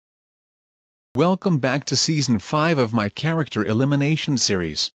Welcome back to Season 5 of my character elimination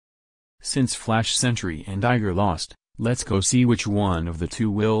series. Since Flash Sentry and Iger lost, let's go see which one of the two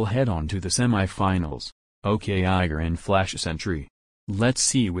will head on to the semifinals. Okay, Iger and Flash Sentry. Let's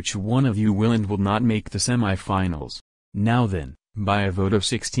see which one of you will and will not make the semifinals. Now then, by a vote of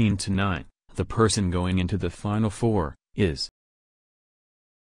 16-9, the person going into the final four is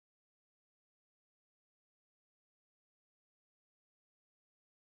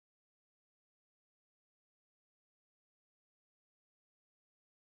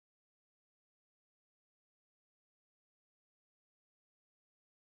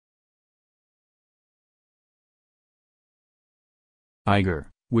Iger,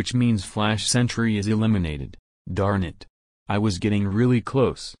 which means Flash Sentry is eliminated. Darn it. I was getting really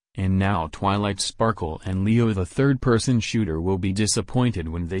close, and now Twilight Sparkle and Leo the third-person shooter will be disappointed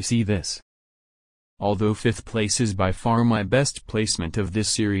when they see this. Although 5th place is by far my best placement of this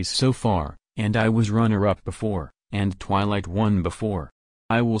series so far, and I was runner-up before, and Twilight won before.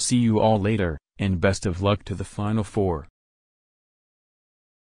 I will see you all later, and best of luck to the final four.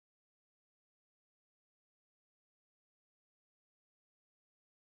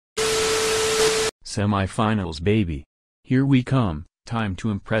 Semifinals, baby. Here we come, time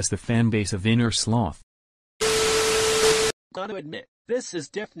to impress the fanbase of Inner Sloth. Gotta admit, this is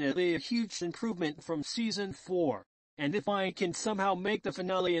definitely a huge improvement from Season 4, and if I can somehow make the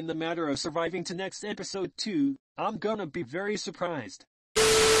finale in the matter of surviving to next episode 2, I'm gonna be very surprised.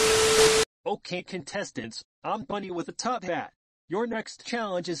 Okay contestants, I'm Bunny with a top hat. Your next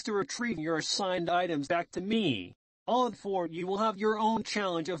challenge is to retrieve your assigned items back to me. All four you will have your own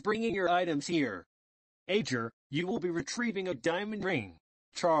challenge of bringing your items here. Ager, you will be retrieving a diamond ring.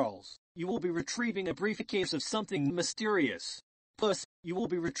 Charles, you will be retrieving a briefcase of something mysterious. Plus, you will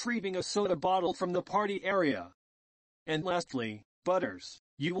be retrieving a soda bottle from the party area. And lastly, Butters,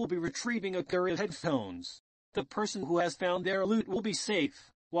 you will be retrieving a pair of headphones. The person who has found their loot will be safe,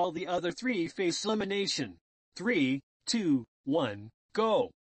 while the other three face elimination. 3, 2, 1,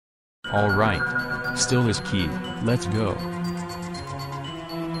 go! Alright. Still is key, let's go.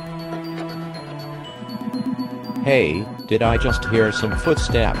 Hey, did I just hear some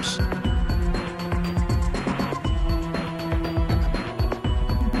footsteps?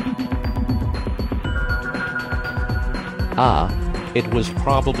 Ah, it was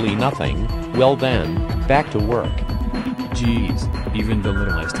probably nothing. Well then, back to work. Jeez, even the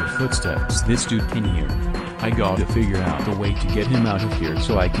littlest of footsteps this dude can hear. I gotta figure out a way to get him out of here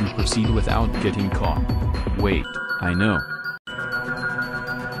so I can proceed without getting caught. Wait, I know.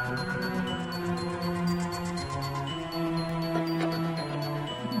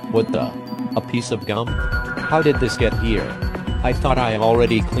 What the? A piece of gum? How did this get here? I thought I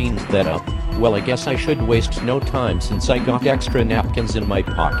already cleaned that up. Well, I guess I should waste no time since I got extra napkins in my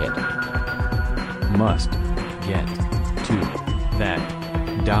pocket. Must get to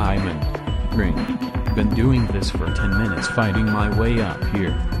that diamond ring. Been doing this for 10 minutes fighting my way up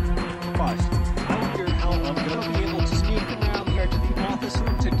here. But I wonder how I'm gonna be able to sneak around here to the office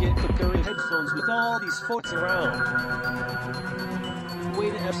room to get the pair of headphones with all these folks around.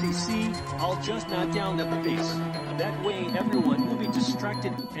 Wait, FCC, I'll just knock down the base. That way everyone will be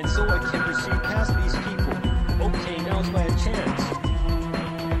distracted, and so I can proceed past these people. Okay, now's my chance.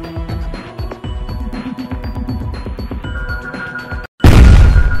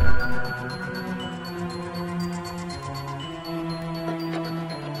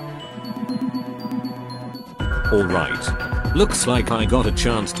 Alright. Looks like I got a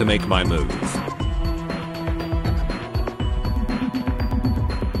chance to make my move.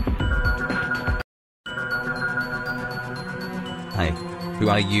 Hey, who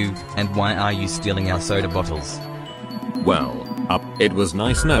are you, and why are you stealing our soda bottles? Well, it was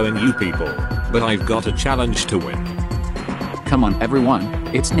nice knowing you people, but I've got a challenge to win. Come on everyone,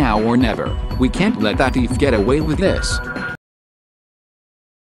 it's now or never. We can't let that thief get away with this.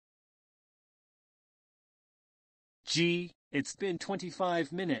 Gee, it's been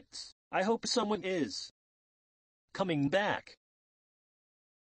 25 minutes. I hope someone is coming back.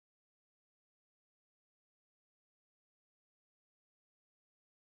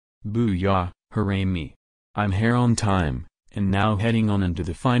 Booyah, hooray me. I'm here on time, and now heading on into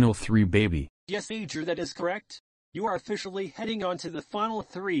the final 3, baby. Yes, Ager, that is correct. You are officially heading on to the final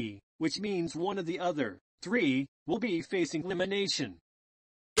 3, which means one of the other 3 will be facing elimination.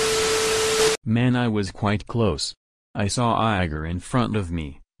 Man, I was quite close. I saw Iger in front of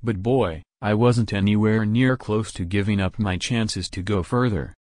me, but boy, I wasn't anywhere near close to giving up my chances to go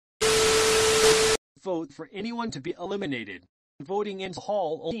further. Vote for anyone to be eliminated. Voting ends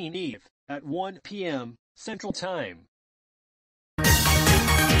Halloween Eve at 1 p.m. Central Time.